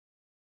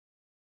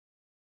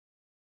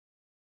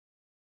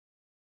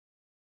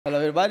Hello,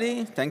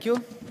 everybody. Thank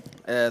you.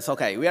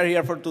 Okay, we are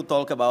here to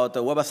talk about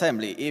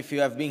WebAssembly. If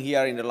you have been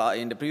here in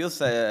the previous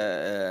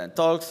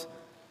talks,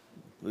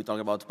 we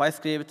talked about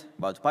PyScript,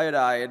 about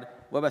Pyodide.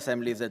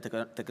 WebAssembly is the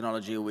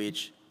technology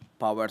which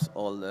powers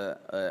all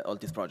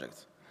these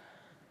projects.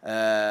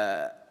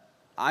 I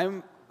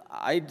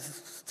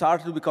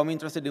started to become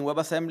interested in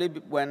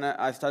WebAssembly when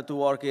I started to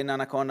work in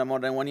Anaconda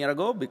more than 1 year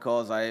ago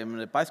because I am in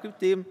the PyScript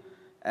team,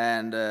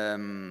 and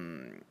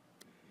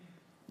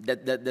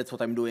that's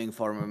what I'm doing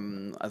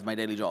as my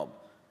daily job.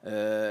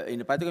 In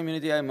the Python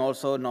community, I'm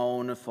also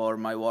known for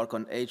my work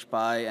on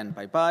HPy and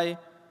PyPy.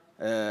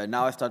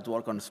 Now I start to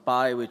work on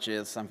SPy, which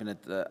is something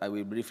that I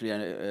will briefly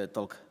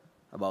talk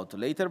about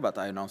later, but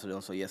I announced it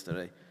also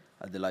yesterday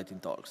at the Lightning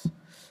Talks.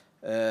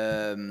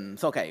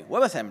 Okay,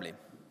 WebAssembly.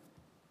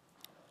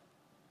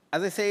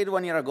 As I said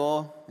 1 year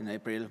ago, in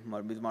April,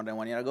 a bit more than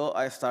 1 year ago,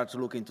 I started to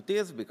look into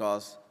this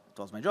because it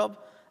was my job,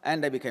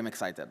 and I became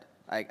excited.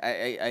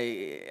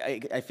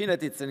 I think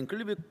that it's an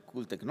incredibly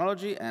cool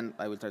technology, and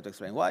I will try to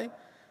explain why.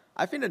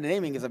 I think that the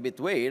naming is a bit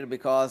weird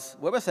because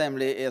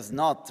WebAssembly is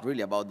not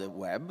really about the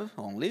web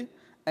only,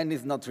 and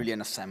it's not really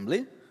an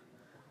assembly.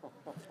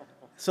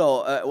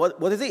 So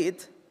what is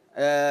it?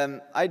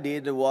 I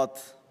did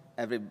what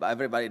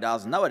everybody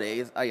does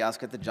nowadays. I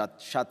asked the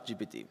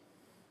ChatGPT.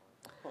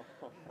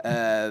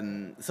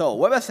 So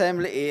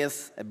WebAssembly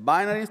is a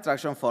binary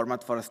instruction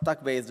format for a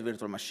stack-based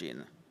virtual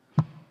machine.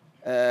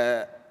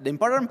 The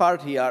important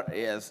part here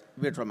is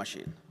virtual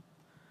machine.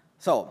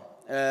 So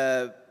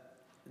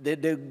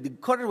the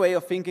correct way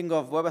of thinking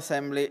of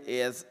WebAssembly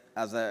is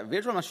as a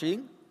virtual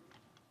machine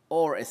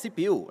or a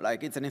CPU,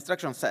 like it's an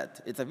instruction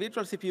set. It's a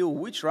virtual CPU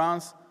which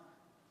runs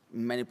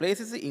in many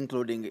places,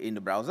 including in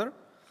the browser.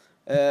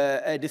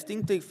 A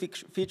distinctive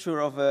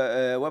feature of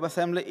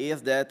WebAssembly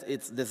is that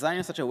it's designed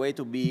in such a way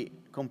to be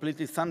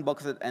completely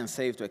sandboxed and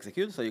safe to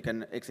execute, so you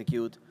can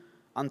execute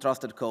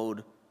untrusted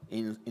code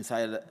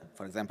inside,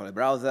 for example, a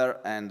browser,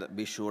 and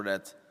be sure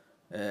that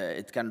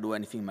it can't do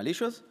anything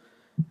malicious.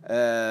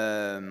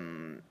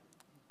 And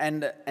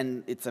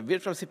it's a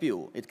virtual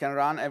CPU. It can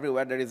run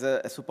everywhere there is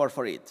a support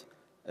for it.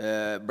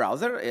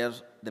 Browser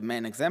is the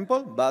main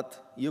example,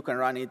 but you can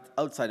run it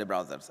outside the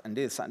browsers, and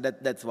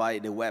that's why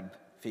the web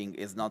thing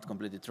is not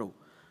completely true.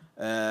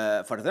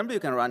 For example, you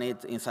can run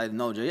it inside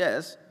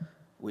Node.js,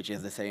 which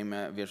is the same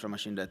virtual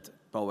machine that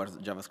powers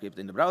JavaScript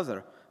in the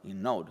browser,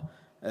 in Node.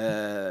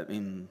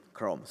 In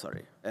Chrome,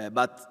 sorry.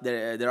 But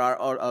there are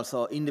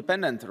also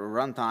independent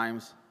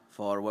runtimes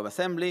for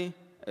WebAssembly.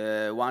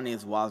 One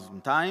is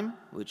WASM time,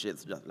 which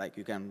is just like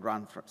you can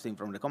run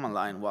from the command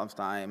line, WASM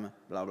time,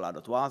 blah, blah,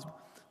 .wasm.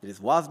 There is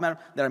WASMer.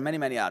 There are many,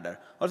 many other.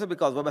 Also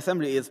because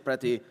WebAssembly is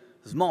pretty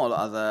small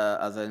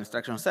as an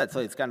instruction set, so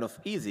it's kind of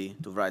easy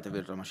to write a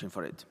virtual machine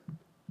for it.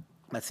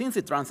 But since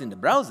it runs in the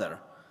browser,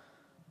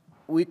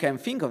 we can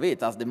think of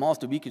it as the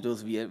most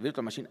ubiquitous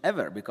virtual machine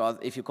ever, because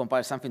if you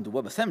compile something to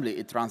WebAssembly,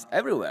 it runs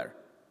everywhere,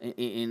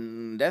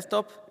 in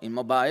desktop, in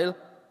mobile,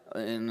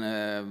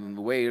 in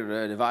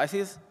Wear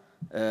devices.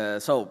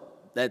 So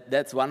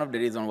that's one of the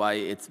reasons why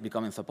it's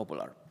becoming so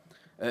popular.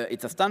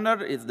 It's a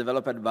standard. It's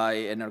developed by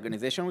an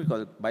organization we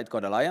call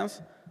Bytecode Alliance,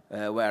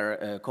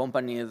 where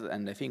companies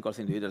and I think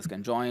also individuals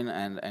can join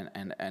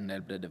and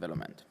help the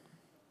development.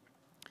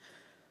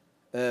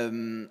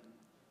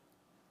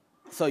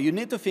 So you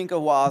need to think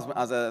of WASM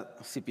as a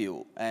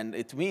CPU, and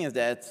it means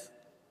that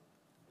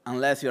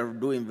unless you're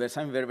doing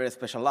something very, very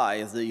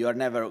specialized, you are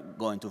never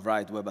going to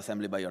write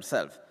WebAssembly by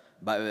yourself,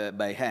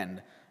 by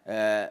hand.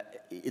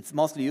 It's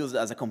mostly used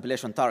as a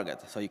compilation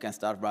target, so you can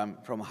start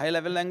from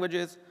high-level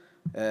languages,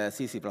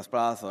 C, C++,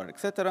 or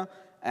etc.,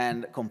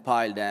 and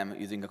compile them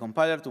using a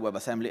compiler to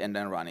WebAssembly and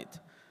then run it.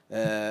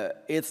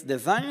 It's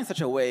designed in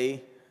such a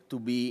way to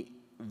be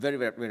very,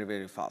 very, very,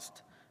 very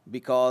fast,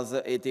 because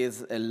it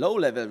is a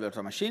low-level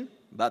virtual machine,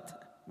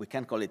 but we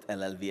can't call it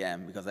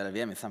LLVM, because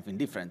LLVM is something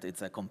different.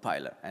 It's a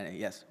compiler. And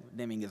yes,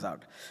 naming is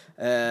hard.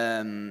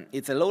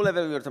 It's a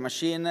low-level virtual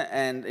machine,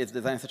 and it's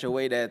designed in such a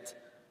way that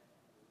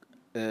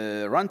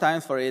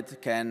runtimes for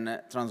it can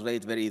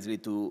translate very easily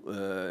to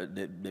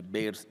the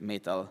bare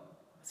metal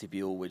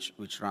CPU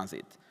which runs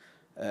it.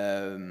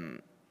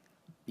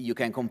 You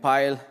can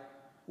compile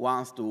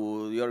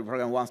your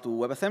program once to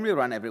WebAssembly,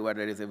 run everywhere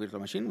there is a virtual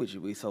machine, which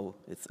we saw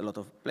it's a lot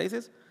of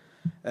places.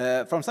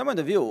 From some point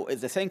of view,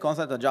 it's the same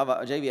concept of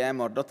Java, JVM,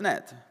 or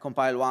 .NET.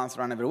 Compile once,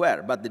 run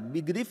everywhere. But the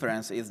big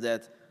difference is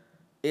that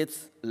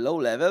it's low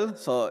level,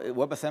 so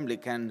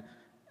WebAssembly can,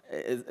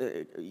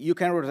 you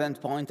can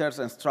represent pointers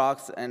and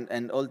structs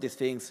and all these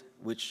things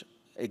which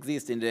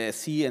exist in the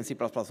C and C++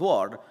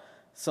 world.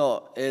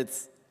 So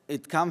it's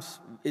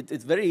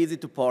very easy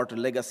to port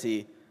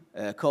legacy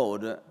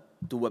code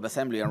to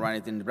WebAssembly and run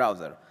it in the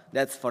browser.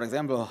 That's, for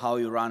example, how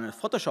you run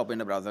Photoshop in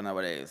the browser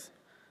nowadays,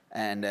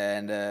 and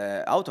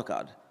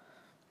AutoCAD.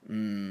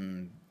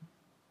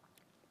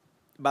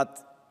 But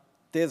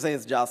this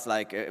is just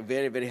like a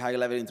very, very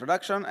high-level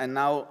introduction, and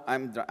now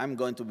I'm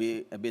going to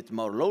be a bit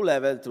more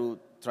low-level to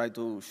try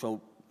to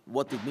show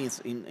what it means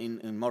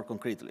in more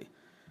concretely.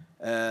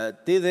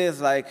 This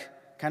is like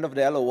kind of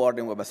the hello world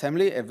in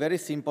WebAssembly, a very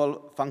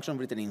simple function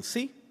written in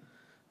C,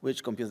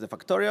 which computes the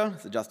factorial.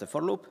 It's just a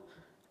for loop.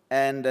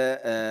 And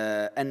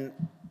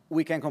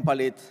we can compile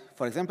it,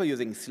 for example,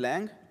 using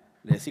Slang,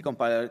 the C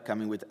compiler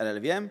coming with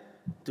LLVM,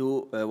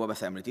 to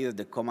WebAssembly. This is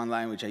the command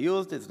line which I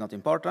used. It's not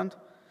important.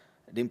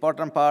 The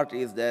important part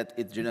is that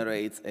it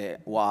generates a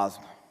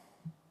WASM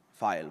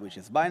file, which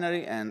is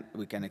binary, and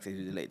we can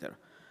execute it later.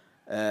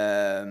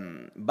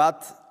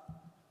 But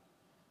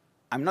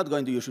I'm not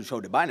going to show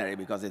the binary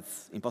because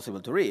it's impossible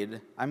to read.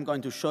 I'm going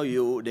to show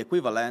you the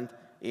equivalent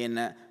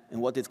in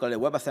what is called a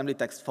WebAssembly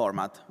text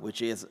format,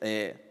 which is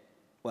a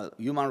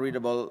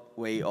human-readable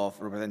way of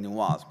representing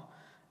WASM,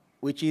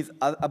 which is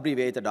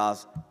abbreviated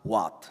as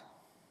WAT.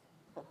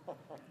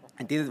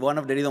 And this is one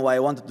of the reasons why I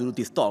wanted to do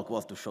this talk,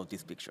 was to show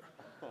this picture.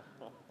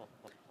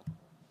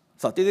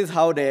 So this is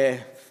how the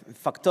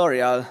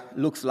factorial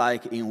looks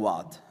like in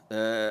WAT.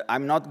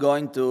 I'm not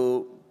going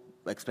to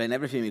explain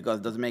everything because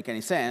it doesn't make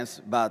any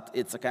sense, but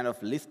it's a kind of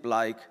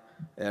Lisp-like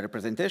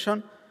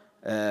representation.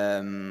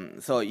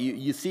 So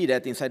you see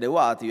that inside the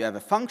WAT, you have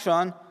a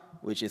function,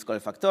 which is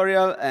called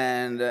factorial,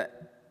 and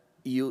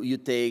you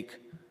take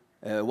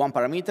one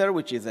parameter,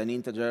 which is an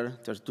integer,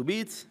 32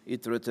 bits.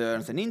 It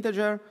returns an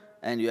integer,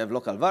 and you have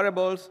local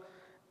variables,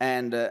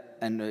 and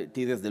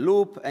this is the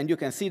loop. And you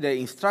can see the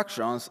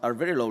instructions are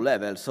very low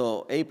level.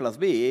 So A plus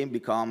B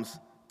becomes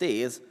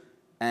this,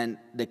 and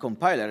the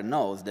compiler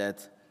knows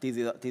that this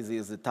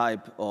is the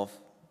type of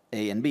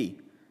A and B,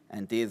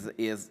 and this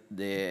is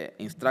the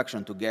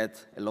instruction to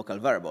get a local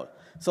variable.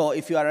 So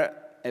if you are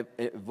a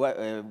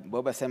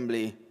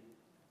WebAssembly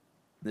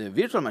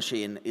virtual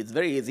machine, it's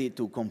very easy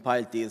to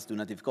compile this to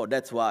native code.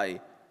 That's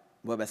why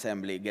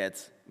WebAssembly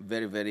gets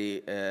very,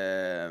 very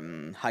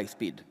high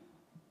speed.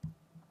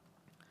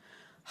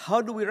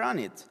 How do we run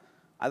it?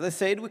 As I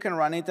said, we can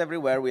run it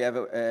everywhere. We have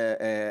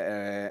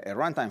a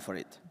runtime for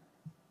it.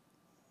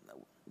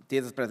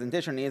 This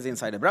presentation is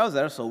inside the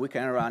browser, so we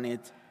can run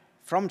it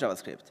from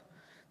JavaScript.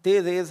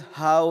 This is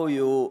how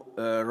you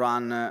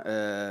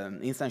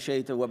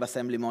instantiate a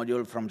WebAssembly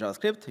module from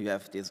JavaScript. You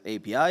have this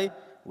API,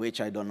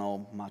 which I don't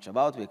know much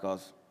about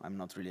because I'm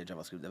not really a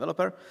JavaScript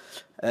developer.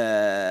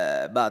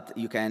 But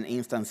you can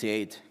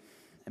instantiate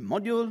a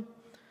module,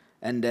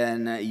 and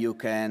then you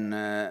can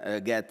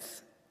get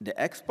the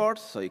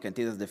exports. So you can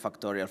this is the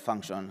factorial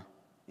function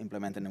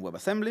implemented in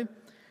WebAssembly.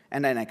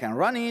 And then I can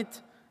run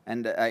it.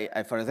 And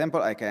for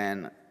example, I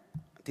can,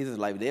 this is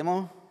live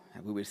demo.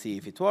 We will see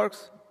if it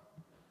works.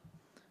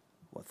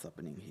 What's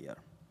happening here?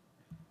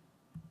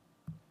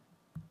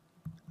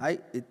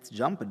 It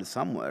jumped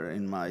somewhere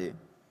in my,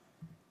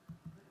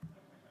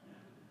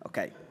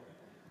 OK.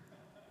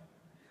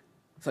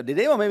 So the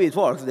demo, maybe it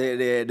works.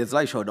 The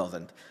slideshow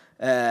doesn't.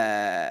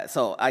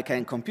 So I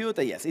can compute.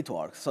 Yes, it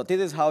works. So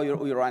this is how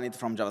you run it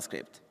from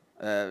JavaScript.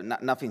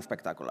 Nothing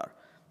spectacular.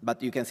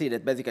 But you can see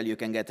that basically you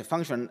can get a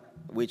function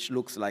which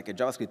looks like a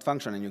JavaScript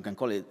function, and you can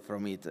call it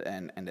from it,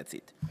 and that's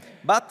it.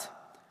 But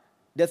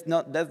that's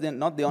not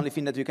the only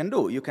thing that you can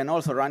do. You can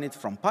also run it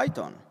from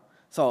Python.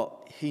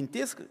 So in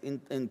this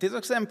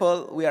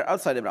example, we are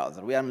outside the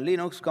browser. We are on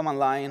Linux command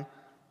line.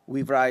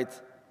 We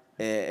write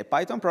a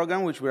Python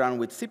program, which we run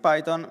with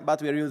CPython, but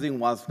we are using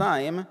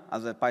WASM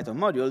as a Python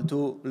module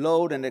to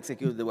load and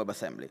execute the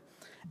WebAssembly.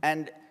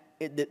 And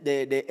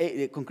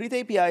the concrete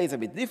API is a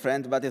bit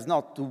different, but it's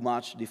not too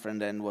much different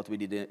than what we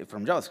did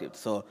from JavaScript.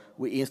 So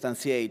we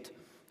instantiate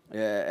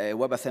a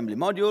WebAssembly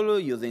module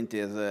using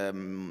this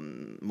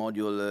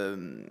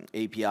module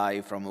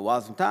API from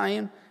WASM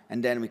time,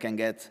 and then we can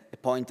get a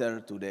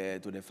pointer to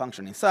the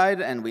function inside,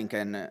 and we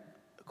can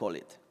call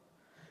it.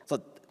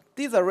 So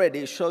this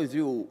already shows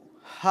you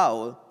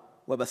how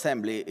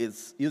WebAssembly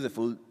is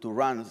useful to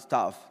run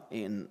stuff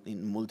in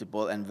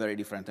multiple and very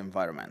different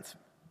environments.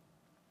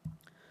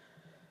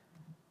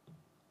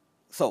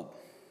 So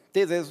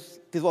this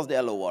was the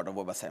hello world of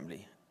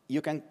WebAssembly.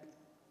 You can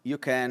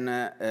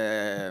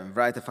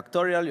write a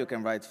factorial. You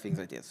can write things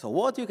like this. So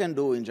what you can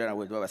do in general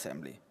with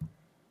WebAssembly,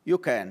 you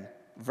can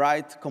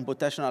write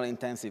computational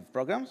intensive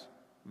programs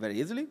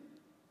very easily,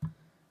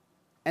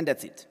 and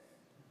that's it.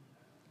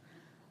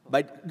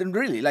 But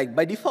really, like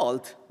by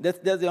default, that's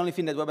the only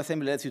thing that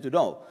WebAssembly lets you to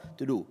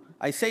do.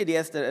 I said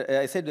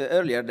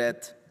earlier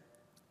that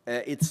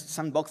it's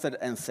sandboxed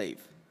and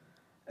safe,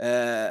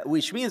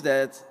 which means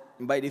that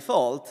by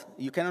default,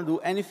 you cannot do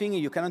anything.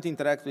 You cannot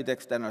interact with the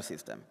external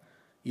system.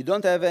 You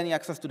don't have any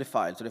access to the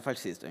file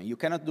system. You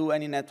cannot do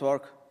any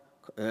network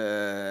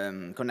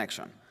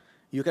connection.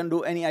 You can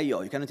do any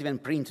I/O. You cannot even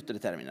print to the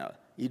terminal.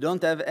 You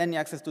don't have any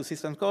access to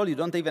system call. You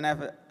don't even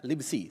have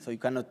libc, so you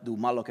cannot do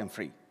malloc and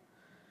free.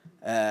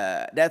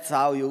 That's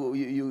how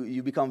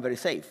you become very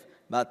safe.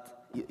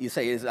 But you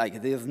say it's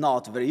like this is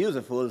not very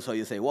useful, so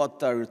you say,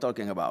 what are you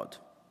talking about?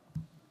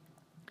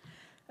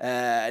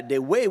 The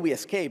way we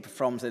escape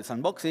from the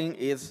sandboxing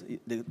is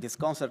this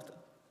concept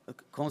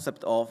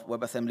of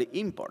WebAssembly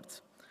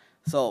imports.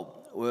 So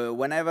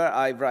whenever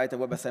I write a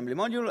WebAssembly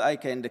module, I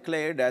can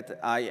declare that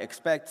I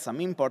expect some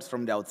imports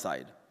from the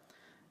outside.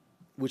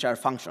 which are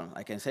functions.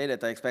 I can say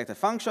that I expect a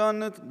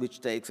function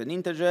which takes an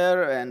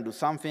integer and do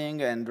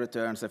something and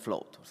returns a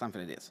float, or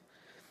something like this.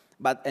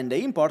 And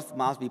the imports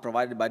must be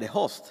provided by the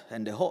host.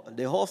 And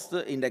the host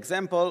in the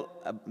example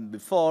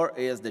before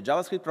is the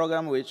JavaScript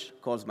program which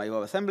calls my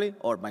WebAssembly,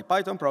 or my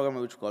Python program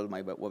which calls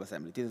my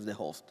WebAssembly. This is the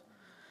host.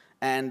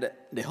 And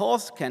the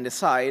host can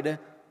decide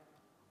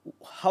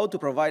how to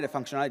provide a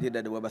functionality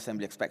that the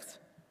WebAssembly expects.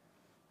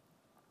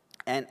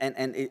 And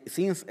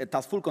since it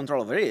has full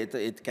control over it,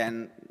 it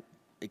can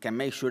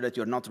make sure that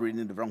you're not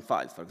reading the wrong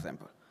files, for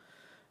example.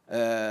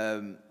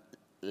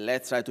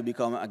 Let's try to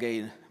become,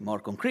 again, more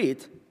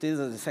concrete. This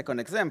is the second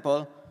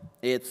example.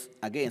 It's,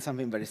 again,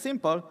 something very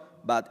simple,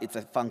 but it's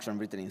a function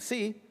written in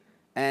C.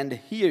 And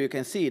here you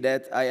can see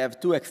that I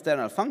have two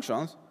external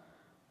functions,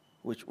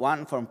 which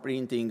one from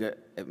printing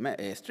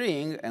a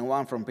string and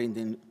one from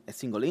printing a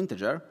single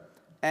integer.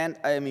 And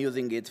I am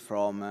using it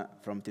from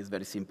this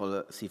very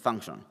simple C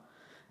function.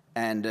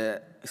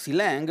 And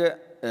clang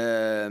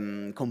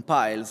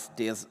compiles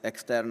these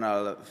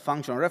external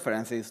function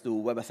references to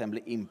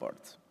WebAssembly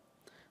imports.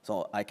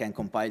 So I can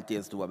compile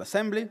this to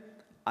WebAssembly.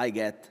 I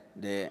get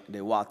the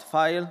WAT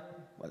file,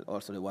 well,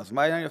 also the WASM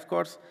binary, of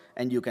course.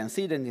 And you can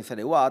see that inside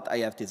the WAT, I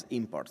have these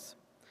imports.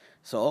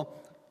 So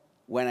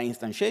when I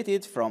instantiate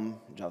it from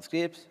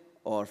JavaScript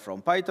or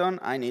from Python,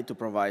 I need to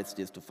provide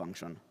these two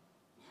functions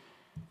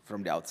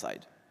from the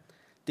outside.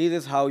 This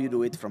is how you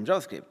do it from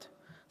JavaScript.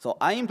 So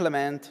I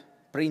implement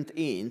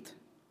printInt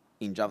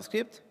in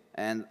JavaScript,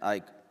 and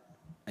I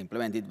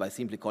implement it by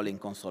simply calling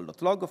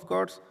console.log, of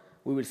course.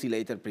 We will see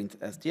later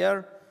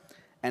printstr.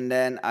 And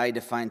then I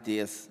define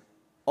this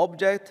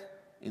object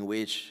in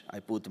which I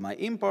put my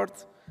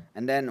imports.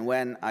 And then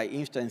when I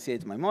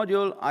instantiate my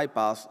module, I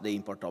pass the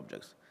import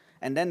objects.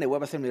 And then the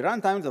WebAssembly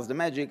runtime does the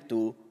magic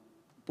to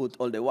put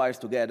all the wires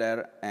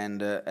together.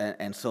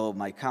 And so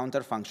my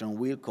counter function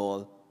will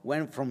call,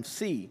 when from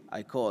C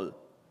I call,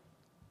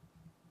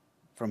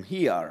 from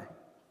here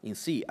in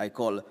C I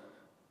call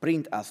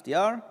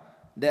printstr,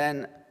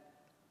 then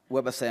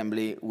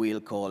WebAssembly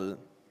will call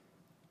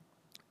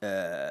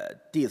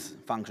this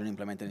function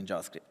implemented in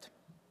JavaScript.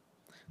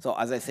 So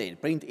as I said,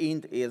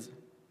 printInt is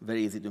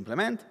very easy to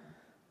implement.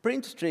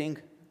 PrintString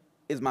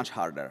is much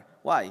harder.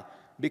 Why?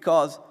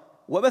 Because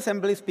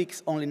WebAssembly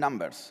speaks only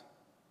numbers.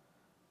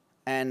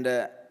 And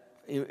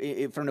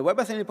from the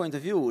WebAssembly point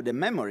of view, the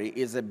memory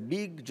is a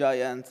big,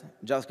 giant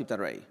JavaScript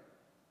array.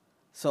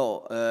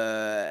 So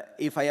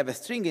if I have a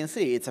string in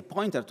C, it's a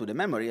pointer to the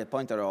memory, a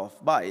pointer of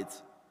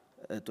bytes,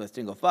 to a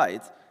string of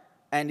bytes.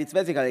 And it's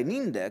basically an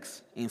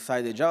index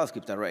inside the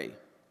JavaScript array.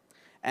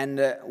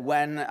 And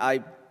when I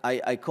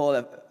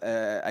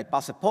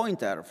pass a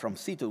pointer from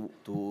C to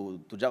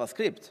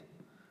JavaScript,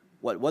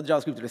 well, what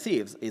JavaScript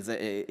receives is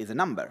a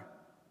number.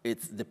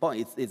 It's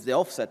the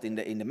offset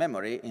in the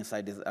memory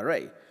inside this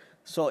array.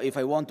 So if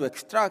I want to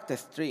extract a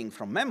string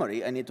from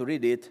memory, I need to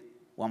read it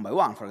one by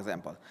one, for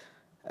example.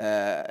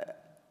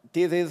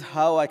 This is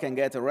how I can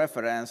get a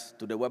reference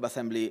to the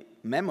WebAssembly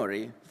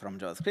memory from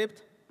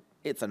JavaScript.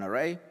 It's an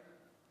array.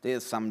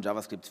 There's some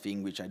JavaScript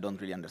thing which I don't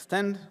really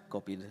understand,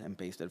 copied and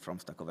pasted from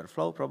Stack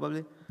Overflow,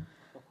 probably.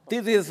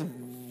 This is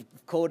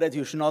code that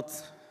you should not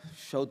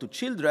show to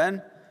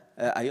children.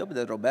 I hope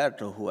that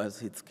Roberto, who has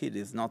his kid,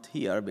 is not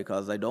here,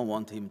 because I don't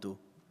want him to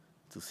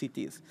see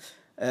this.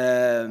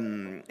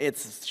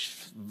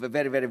 It's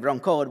very, very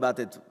wrong code, but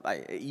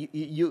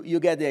you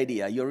get the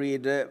idea. You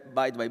read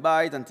byte by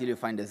byte until you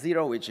find a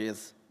 0, which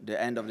is the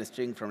end of the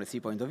string from the C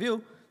point of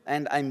view.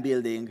 And I'm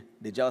building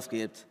the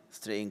JavaScript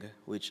string,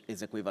 which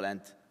is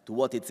equivalent to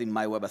what it's in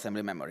my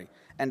WebAssembly memory.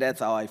 And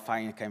that's how I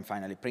can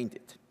finally print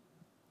it.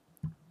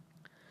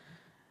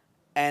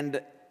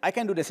 And I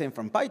can do the same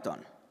from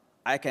Python.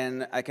 I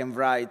can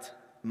load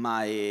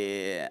my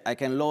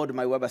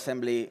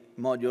WebAssembly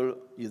module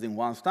using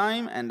once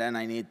time, and then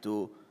I need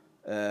to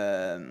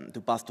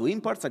pass two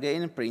imports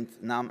again,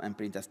 print num and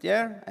print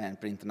str. And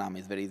print num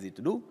is very easy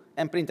to do.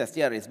 And print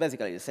str is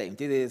basically the same.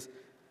 This is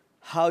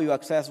how you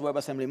access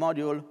WebAssembly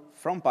module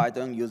from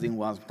Python using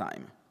once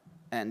time.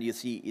 And you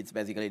see it's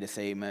basically the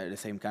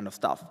same kind of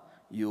stuff.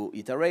 You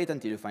iterate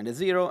until you find a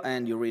 0,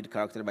 and you read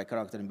character by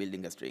character in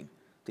building a string.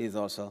 This is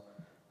also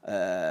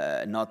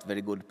not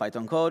very good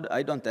Python code.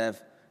 I don't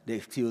have the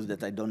excuse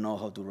that I don't know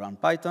how to run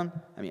Python.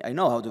 I mean, I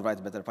know how to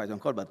write better Python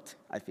code, but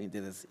I think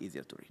this is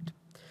easier to read.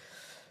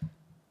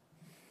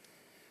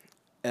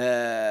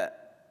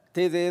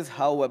 This is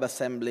how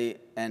WebAssembly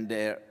and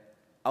their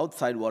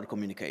outside world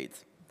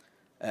communicate.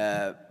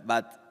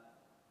 But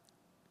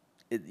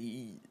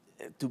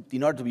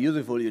in order to be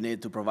useful, you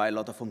need to provide a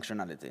lot of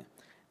functionality.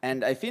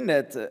 And I think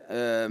that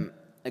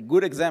a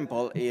good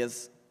example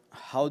is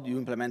how do you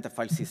implement a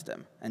file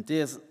system. And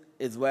this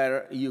is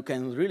where you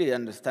can really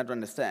start to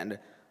understand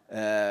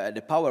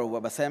the power of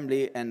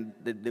WebAssembly and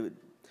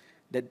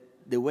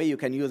the way you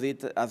can use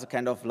it as a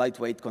kind of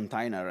lightweight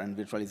container and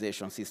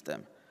virtualization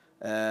system.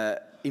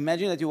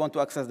 Imagine that you want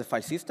to access the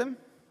file system.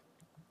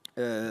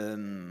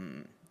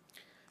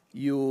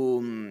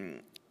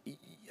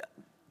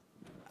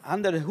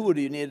 Under the hood,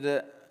 you need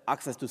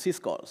access to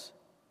syscalls.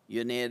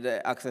 You need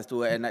access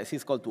to a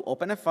syscall to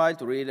open a file,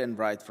 to read and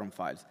write from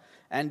files.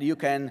 And you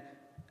can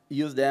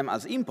use them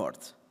as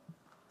imports.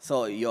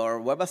 So your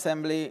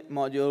WebAssembly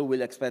module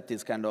will expect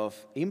this kind of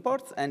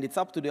imports, and it's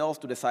up to the host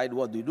to decide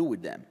what to do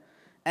with them.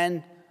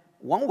 And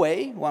one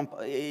way,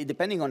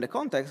 depending on the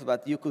context,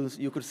 but you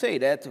could say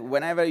that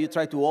whenever you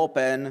try to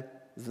open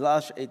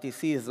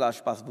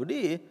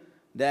 /etc/passwd,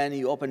 then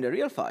you open the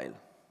real file.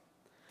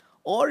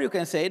 Or you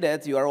can say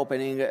that you are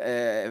opening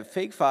a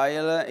fake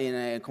file in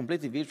a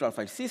completely virtual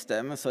file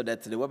system so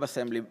that the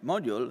WebAssembly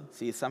module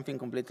sees something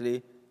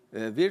completely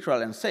virtual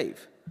and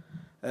safe.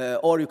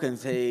 Or you can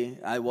say,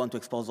 I want to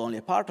expose only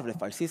a part of the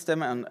file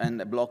system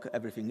and block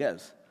everything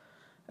else.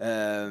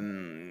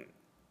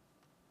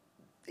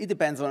 It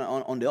depends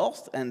on the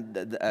host, and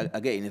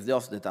again, it's the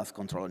host that has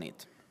control on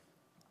it.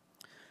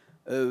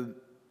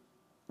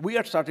 We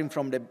are starting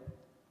from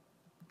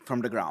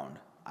the ground.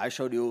 I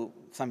showed you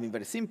something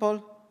very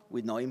simple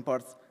with no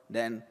imports.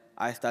 Then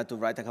I start to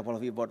write a couple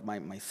of imports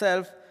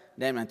myself.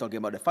 Then I'm talking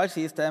about the file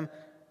system.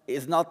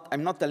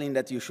 I'm not telling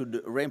that you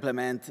should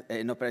re-implement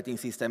an operating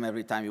system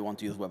every time you want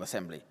to use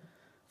WebAssembly.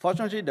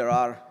 Fortunately, there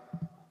are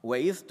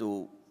ways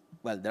to,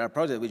 well, there are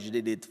projects which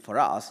did it for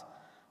us.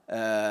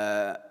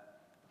 The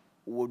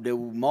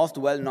most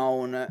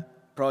well-known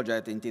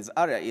project in this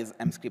area is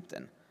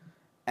Emscripten.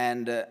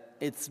 And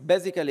it's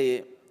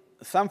basically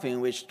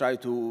something which tries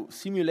to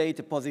simulate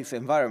a POSIX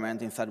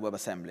environment inside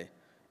WebAssembly.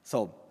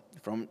 So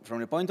from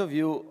the point of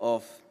view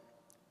of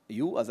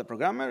you as a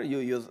programmer, you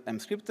use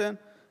Emscripten,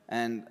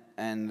 and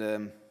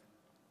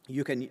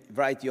you can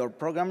write your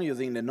program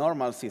using the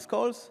normal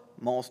syscalls,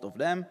 most of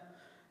them,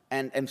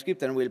 and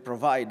Emscripten will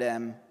provide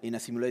them in a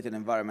simulated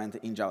environment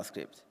in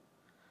JavaScript.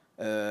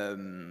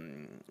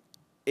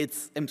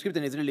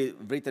 Emscripten is really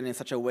written in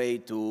such a way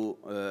to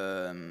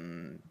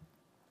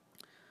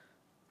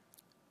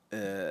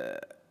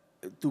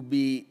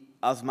be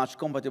as much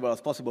compatible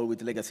as possible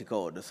with legacy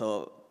code.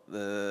 So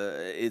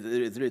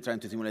it's really trying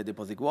to simulate the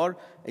POSIX world.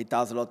 It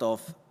has a lot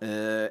of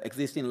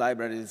existing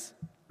libraries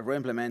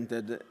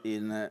re-implemented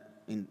in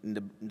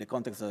the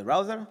context of the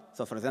browser.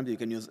 So for example, you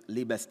can use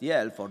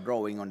libstl for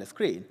drawing on the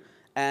screen,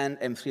 and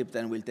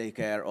Emscripten will take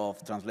care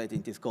of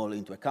translating this call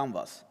into a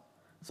canvas.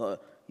 So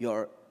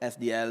your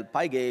SDL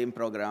Pygame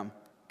program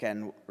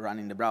can run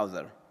in the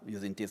browser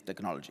using this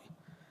technology.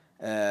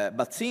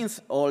 But since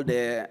all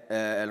the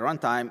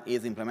runtime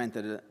is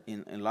implemented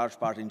in large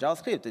part in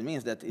JavaScript, it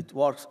means that it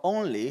works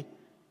only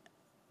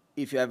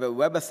if you have a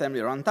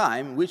WebAssembly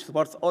runtime, which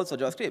supports also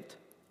JavaScript,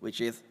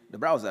 which is the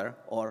browser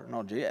or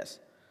Node.js.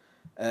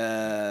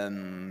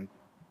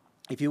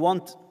 If you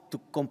want to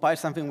compile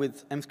something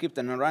with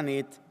Emscripten and run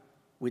it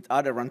with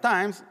other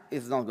runtimes,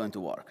 it's not going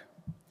to work.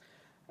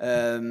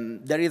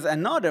 There is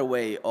another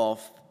way of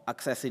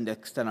accessing the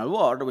external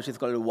world, which is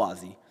called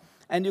WASI.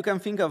 And you can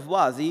think of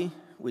WASI,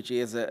 which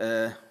is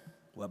a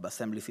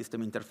WebAssembly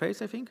system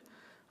interface, I think.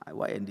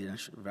 Why I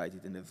didn't write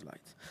it in the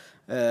slides.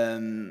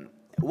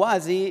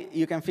 WASI,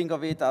 you can think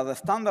of it as a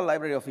standard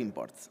library of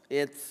imports.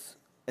 It's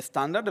a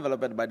standard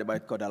developed by the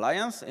Bytecode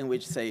Alliance in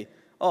which say,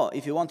 oh,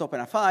 if you want to open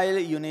a file,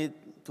 you need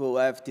to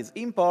have this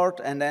import,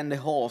 and then the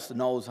host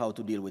knows how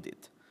to deal with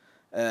it.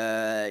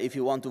 If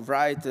you want to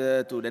write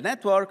to the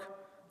network,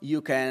 you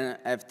can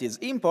have this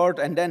import,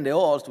 and then the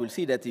host will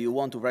see that you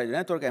want to write the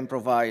network and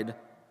provide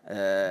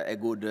a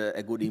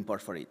good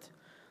import for it.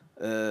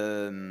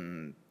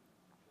 And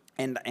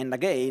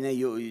again,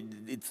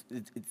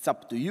 it's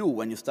up to you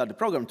when you start the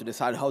program to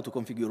decide how to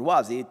configure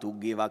WASI to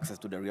give access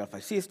to the real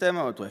file system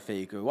or to a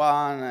fake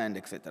one, and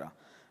etc.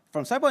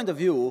 From some point of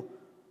view,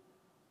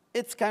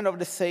 it's kind of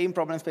the same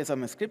problem space of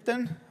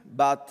Emscripten,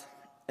 but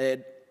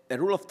a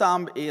rule of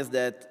thumb is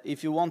that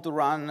if you want to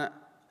run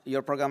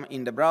your program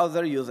in the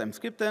browser, use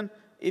Emscripten.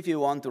 If you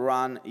want to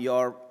run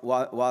your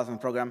WASM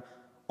program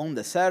on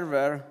the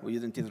server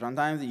using these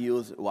runtimes,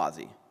 use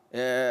WASI.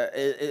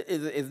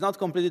 It's not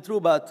completely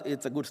true, but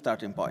it's a good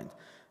starting point.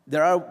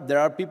 There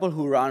are people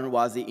who run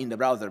WASI in the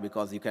browser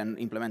because you can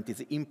implement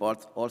these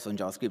imports also in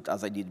JavaScript,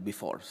 as I did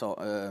before. So,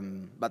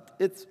 but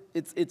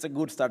it's a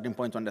good starting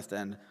point to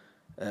understand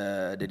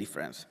the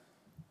difference.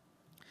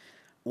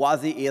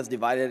 WASI is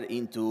divided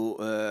into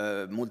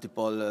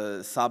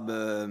multiple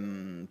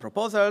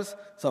sub-proposals.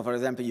 So for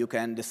example, you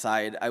can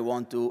decide, I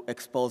want to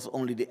expose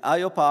only the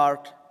I/O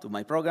part to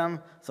my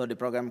program, so the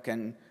program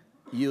can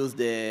use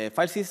the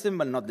file system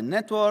but not the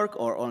network,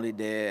 or only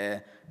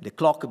the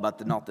clock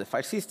but not the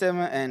file system,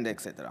 and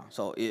etc.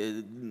 So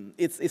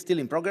it's still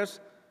in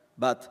progress,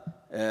 but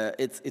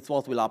it's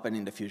what will happen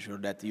in the future,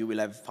 that you will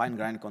have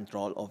fine-grained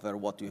control over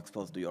what you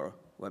expose to your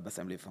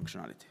WebAssembly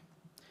functionality.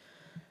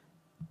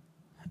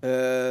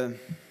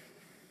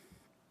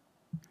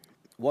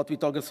 What we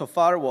talked so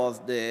far was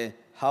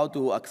how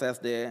to access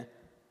the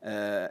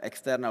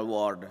external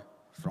world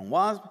from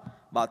WASM,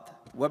 but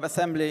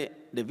WebAssembly,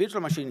 the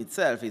virtual machine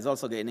itself, is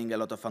also gaining a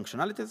lot of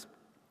functionalities.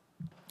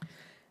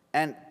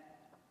 And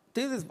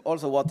this is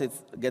also what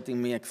is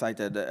getting me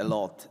excited a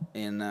lot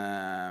in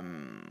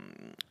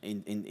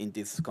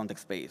this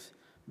context space,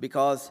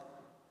 because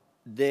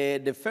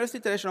The first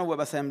iteration of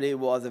WebAssembly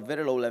was a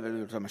very low-level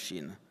virtual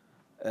machine.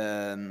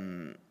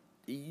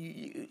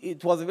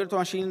 It was a virtual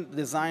machine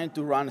designed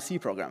to run C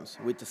programs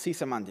with C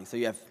semantics. So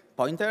you have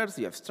pointers,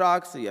 you have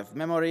structs, you have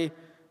memory,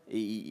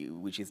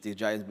 which is this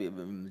giant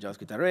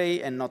JavaScript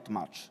array, and not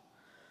much.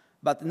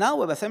 But now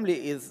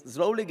WebAssembly is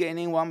slowly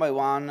gaining one by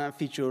one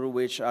features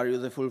which are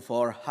useful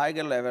for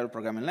higher level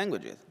programming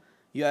languages.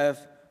 You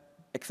have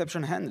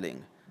exception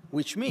handling,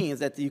 which means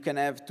that you can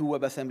have two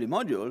WebAssembly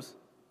modules,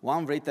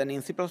 one written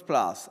in C++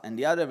 and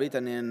the other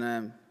written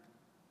in,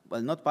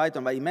 well, not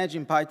Python, but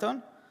imagine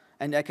Python,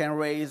 and I can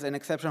raise an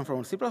exception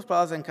from C++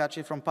 and catch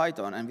it from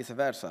Python, and vice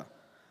versa.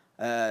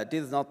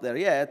 This is not there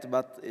yet,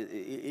 but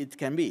it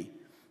can be.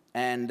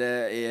 And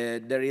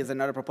there is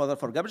another proposal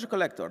for garbage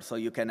collector, so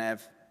you can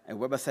have a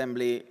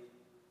WebAssembly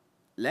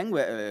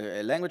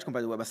language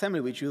compared to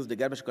WebAssembly, which use the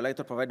garbage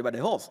collector provided by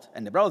the host.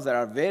 And the browser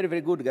are very,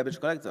 very good garbage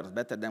collectors,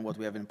 better than what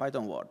we have in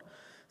Python world.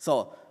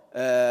 So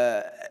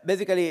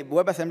basically,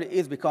 WebAssembly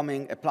is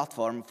becoming a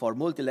platform for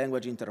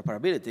multi-language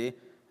interoperability,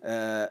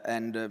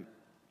 and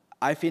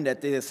I think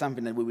that this is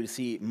something that we will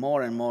see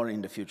more and more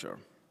in the future.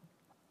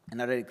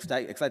 Another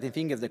exciting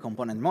thing is the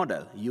component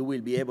model. You will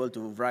be able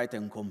to write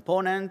a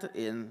component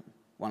in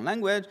one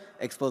language,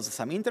 expose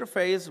some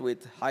interface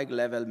with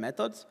high-level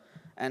methods,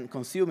 and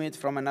consume it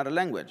from another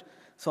language.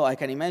 So I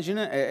can imagine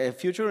a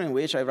future in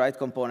which I write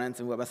components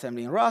in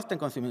WebAssembly in Rust and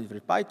consume it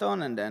with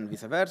Python, and then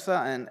vice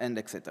versa, and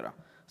etc.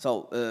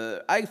 So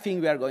I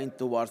think we are going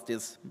towards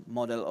this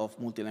model of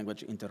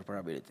multi-language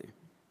interoperability.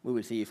 We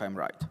will see if I'm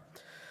right.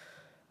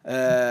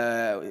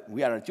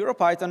 We are at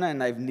EuroPython,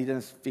 and I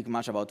didn't speak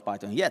much about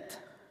Python yet.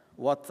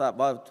 What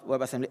about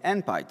WebAssembly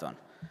and Python?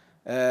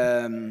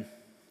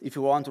 If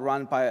you want to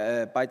run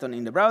Python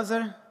in the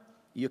browser,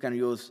 you can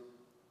use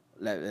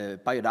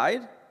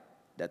Pyodide,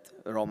 that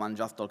Roman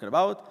just talked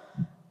about.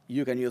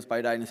 You can use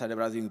Pyodide inside the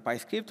browser using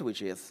PyScript,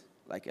 which is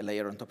like a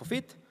layer on top of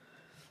it.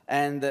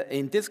 And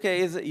in this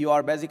case, you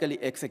are basically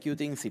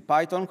executing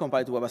CPython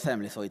compiled to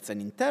WebAssembly. So it's an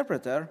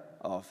interpreter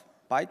of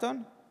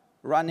Python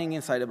running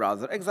inside the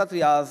browser,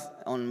 exactly as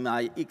on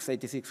my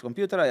x86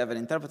 computer, I have an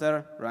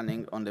interpreter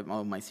running on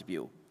my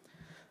CPU.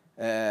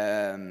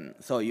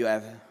 So you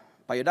have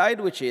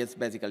Pyodide, which is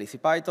basically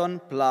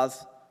CPython,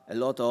 plus a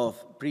lot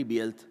of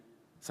pre-built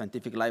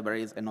scientific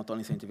libraries, and not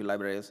only scientific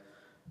libraries,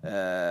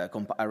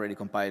 already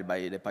compiled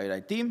by the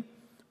Pyodide team,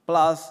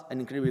 plus an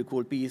incredibly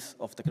cool piece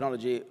of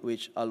technology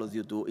which allows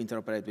you to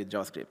interoperate with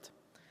JavaScript.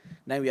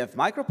 Then we have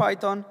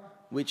MicroPython,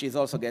 which is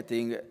also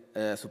getting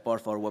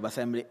support for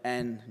WebAssembly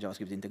and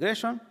JavaScript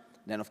integration.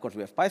 Then, of course,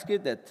 we have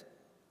PyScript, that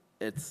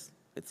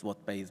it's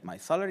what pays my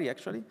salary,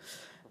 actually.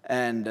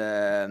 And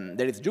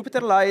there is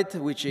Jupyter Lite,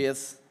 which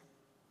is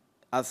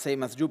as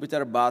same as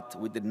Jupyter, but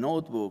with the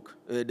notebook,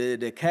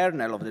 the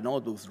kernel of the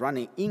notebooks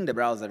running in the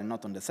browser and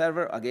not on the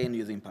server, again,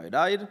 using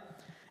Pyodide.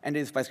 And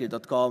there is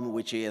PyScript.com,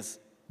 which is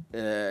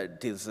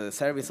this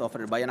service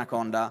offered by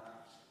Anaconda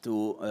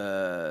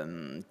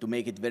to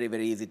make it very,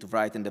 very easy to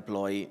write and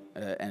deploy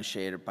and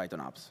share Python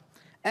apps.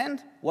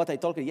 And what I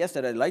talked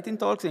yesterday at Lightning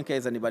Talks, in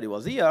case anybody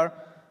was here,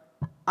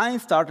 I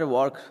started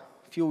work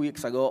a few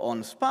weeks ago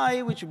on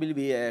Spy, which will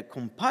be a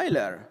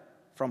compiler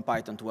from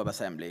Python to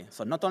WebAssembly.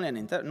 So not only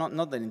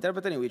not an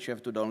interpreter in which you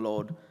have to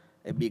download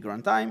a big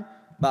runtime,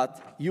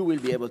 but you will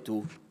be able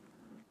to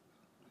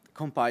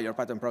compile your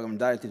Python program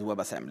directly to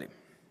WebAssembly.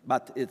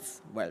 But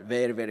it's, well,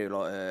 very, very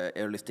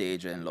early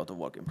stage and a lot of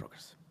work in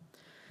progress.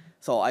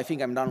 So I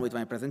think I'm done with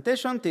my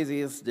presentation. This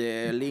is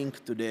the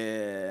link to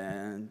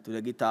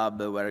the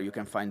GitHub where you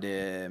can find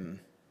the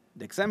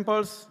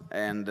examples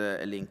and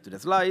a link to the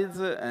slides.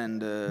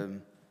 And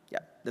yeah,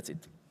 that's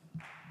it.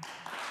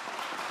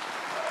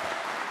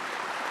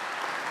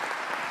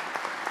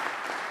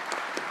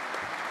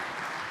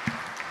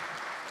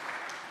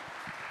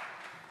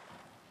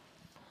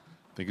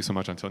 Thank you so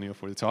much, Antonio,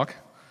 for the talk.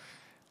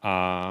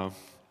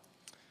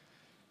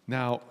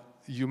 Now,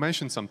 you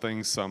mentioned some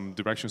things, some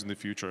directions in the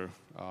future.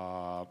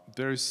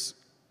 There's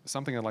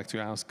something I'd like to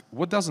ask.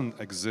 What doesn't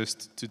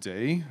exist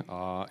today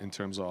in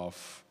terms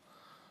of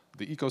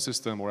the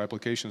ecosystem or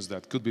applications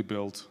that could be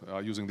built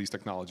using these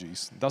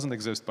technologies? It doesn't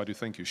exist, but you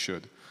think you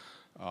should.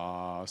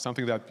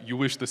 Something that you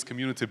wish this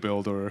community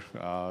built or...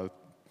 Oh,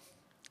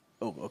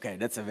 OK.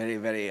 That's a very,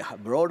 very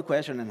broad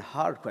question and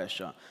hard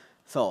question.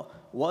 So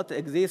what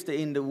exists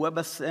in the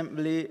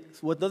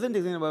WebAssembly, what doesn't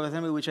exist in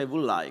WebAssembly which I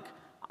would like?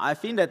 I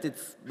think that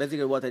it's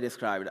basically what I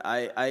described.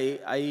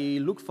 I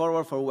look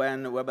forward for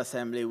when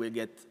WebAssembly will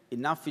get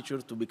enough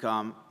features to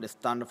become the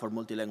standard for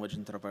multi-language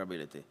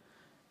interoperability.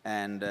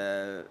 And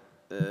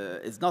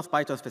it's not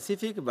Python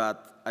specific,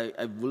 but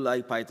I would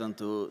like Python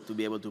to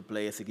be able to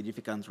play a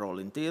significant role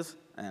in this.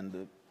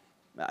 And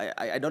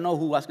I don't know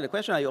who asked the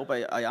question. I hope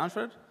I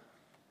answered.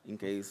 In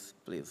case,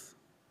 please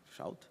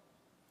shout.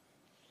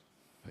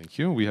 Thank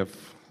you. We have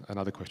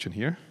another question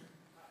here.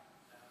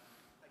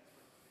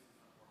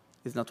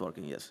 It's not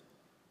working, yes.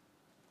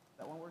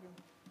 That one working?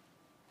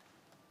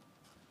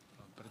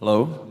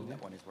 Hello?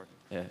 That one is working.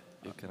 Yeah,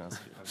 you can ask.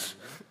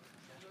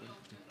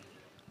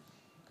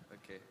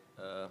 Okay.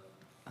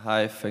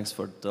 Hi, thanks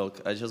for the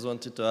talk. I just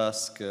wanted to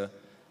ask,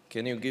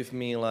 can you give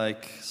me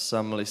like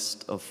some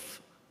list of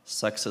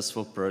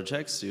successful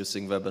projects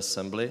using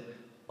WebAssembly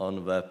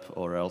on web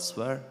or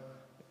elsewhere?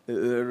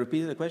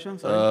 Repeat the question,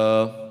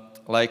 sorry.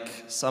 Like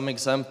some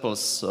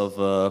examples of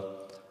a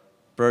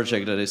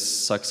project that is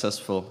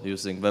successful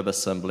using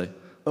WebAssembly.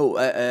 Oh,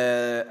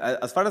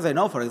 as far as I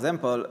know, for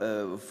example,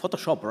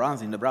 Photoshop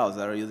runs in the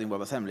browser using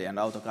WebAssembly and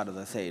AutoCAD, as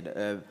I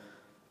said.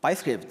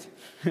 PyScript,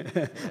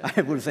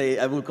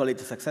 I will call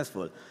it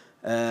successful.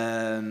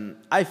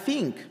 I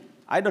think,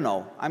 I don't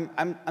know,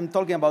 I'm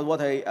talking about what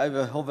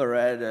I've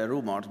overread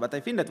rumors, but I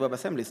think that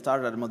WebAssembly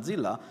started at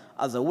Mozilla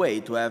as a way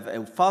to have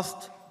a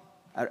fast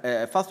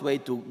way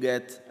to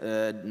get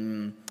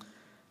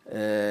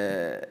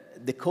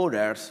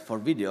decoders for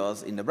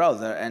videos in the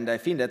browser, and I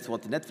think that's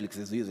what Netflix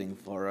is using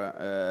for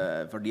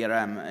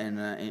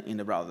DRM in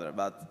the browser,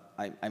 but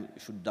I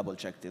should double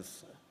check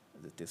this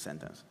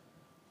sentence.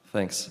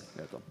 Thanks.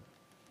 Welcome.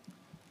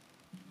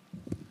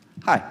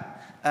 Hi.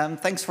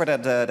 Thanks for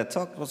that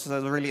talk. It was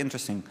really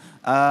interesting.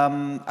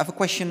 I have a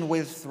question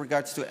with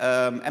regards to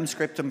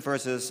mscriptum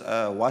versus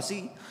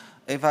WASI.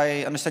 If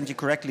I understand you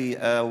correctly,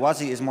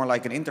 WASI is more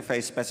like an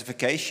interface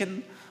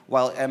specification,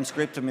 while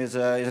mscriptum is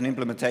an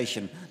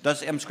implementation.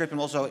 Does mscriptum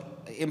also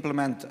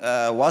implement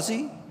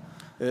WASI?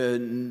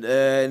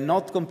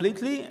 Not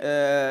completely.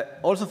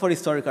 Also for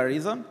historical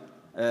reason.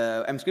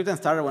 mscriptum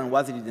started when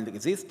WASI didn't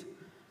exist.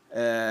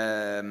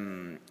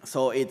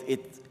 So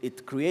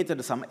it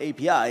created some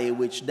API,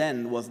 which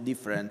then was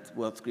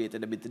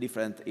created a bit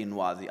different in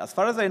WASI. As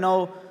far as I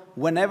know,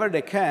 whenever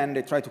they can,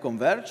 they try to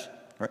converge.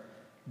 Right.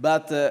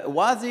 But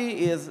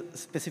WASI is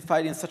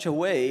specified in such a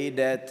way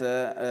that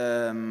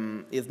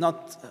is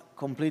not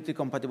completely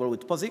compatible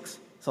with POSIX.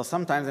 So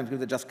sometimes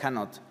mscriptum just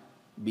cannot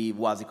be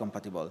WASI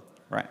compatible.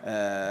 Right.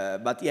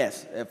 But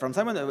yes, from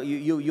some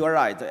you are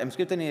right.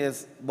 mscriptum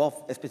is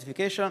both a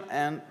specification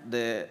and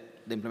the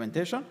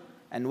implementation.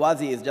 And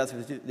WASI is just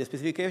the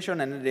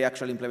specification, and the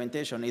actual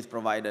implementation is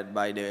provided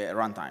by the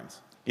runtimes.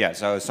 Yeah,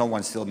 so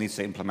someone still needs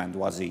to implement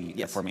WASI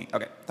Yes. for me.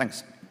 OK,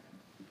 thanks.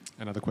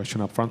 Another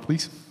question up front,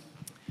 please.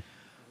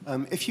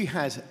 If you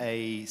had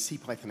a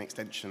CPython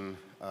extension,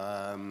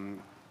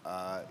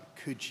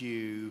 could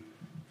you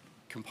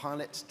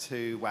compile it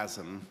to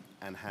WASM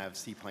and have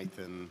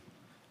CPython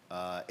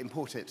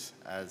import it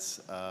as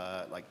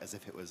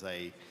if it was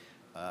a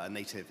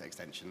native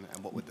extension,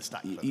 and what would the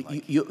stack look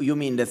like? You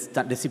mean the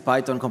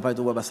CPython compared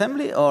to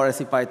WebAssembly, or a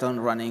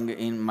CPython running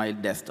in my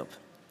desktop?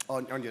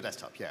 On your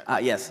desktop, yeah.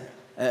 Yes.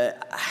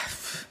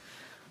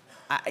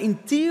 In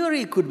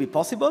theory, it could be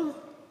possible.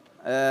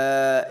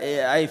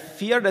 I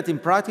fear that in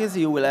practice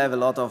you will have a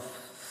lot of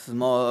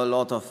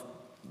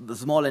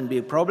small and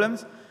big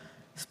problems,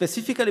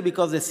 specifically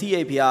because the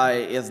C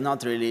API is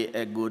not really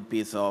a good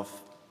piece of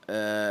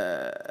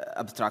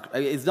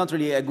it's not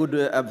really a good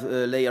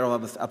layer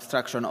of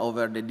abstraction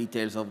over the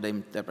details of the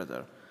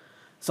interpreter.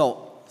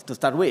 So to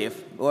start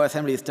with,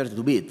 WebAssembly is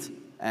 32-bit,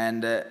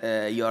 and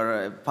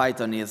your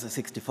Python is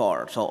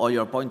 64. So all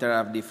your pointers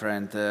have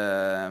different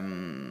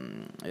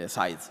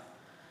size.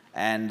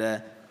 And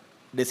the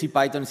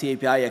CPython C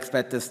API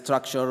expects a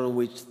structure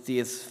which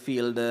is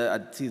filled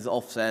at this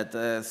offset.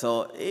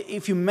 So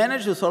if you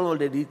manage to solve all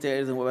the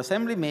details in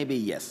WebAssembly, maybe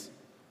yes.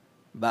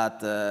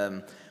 But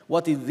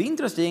what is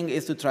interesting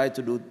is to try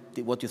to do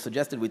what you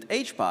suggested with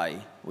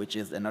HPy, which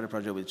is another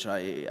project which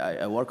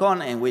I work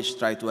on, and which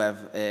try to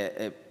have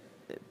a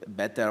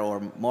better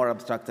or more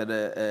abstracted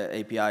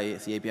API,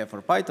 C API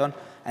for Python.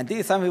 And this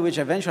is something which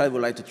eventually I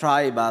would like to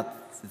try,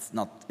 but it's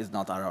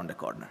not around the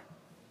corner.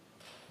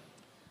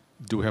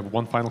 Do we have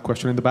one final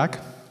question in the back?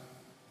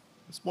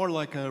 It's more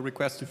like a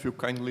request if you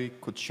kindly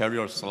could share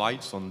your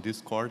slides on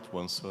Discord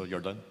once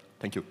you're done.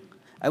 Thank you.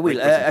 I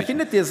will. I think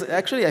that this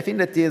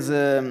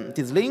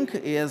link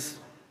is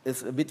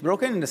a bit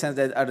broken in the sense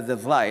that the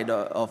slide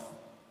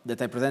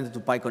that I presented to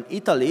PyCon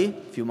Italy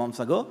a few months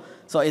ago.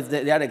 So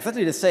they are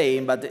exactly the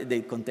same, but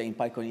they contain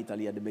PyCon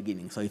Italy at the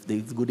beginning. So if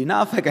it's good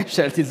enough, I can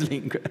share this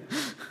link.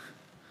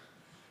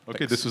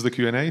 OK, this was the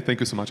Q&A.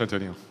 Thank you so much,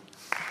 Antonio.